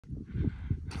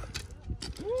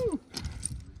Woo.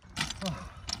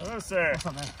 Hello, sir. What's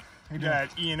up, man? How you We doing?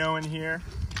 got Ian Owen here.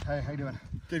 Hey, how you doing?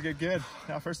 Good, good, good.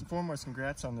 Now, first and foremost,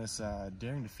 congrats on this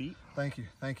daring defeat. Thank you,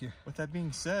 thank you. With that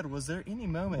being said, was there any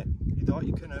moment you thought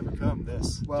you couldn't overcome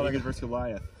this? Well, David versus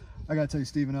Goliath. I gotta tell you,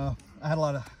 Stephen, I had a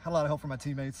lot of help from my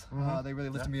teammates. They really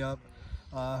lifted me up.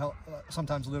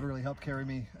 Sometimes literally helped carry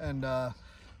me, and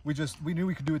we knew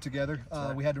we could do it together.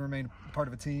 We had to remain part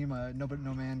of a team. No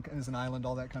man is an island,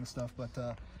 all that kind of stuff. But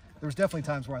there was definitely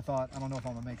times where I thought, I don't know if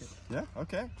I'm gonna make it. Yeah.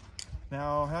 Okay.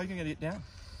 Now, how are you gonna get it down?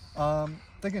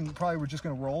 Thinking probably we're just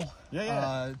gonna roll.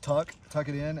 Yeah. Tuck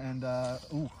it in,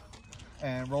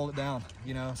 and roll it down.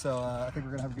 You know, so I think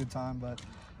we're gonna have a good time. But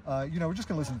you know, we're just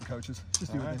gonna listen to the coaches.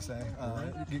 Just do what they say.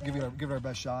 Give it our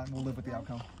best shot, and we'll live with the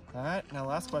outcome. All right. Now,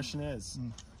 last question is,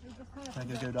 can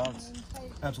I go Dogs?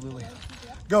 Absolutely.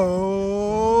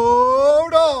 Go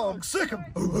Dogs! Sick 'em!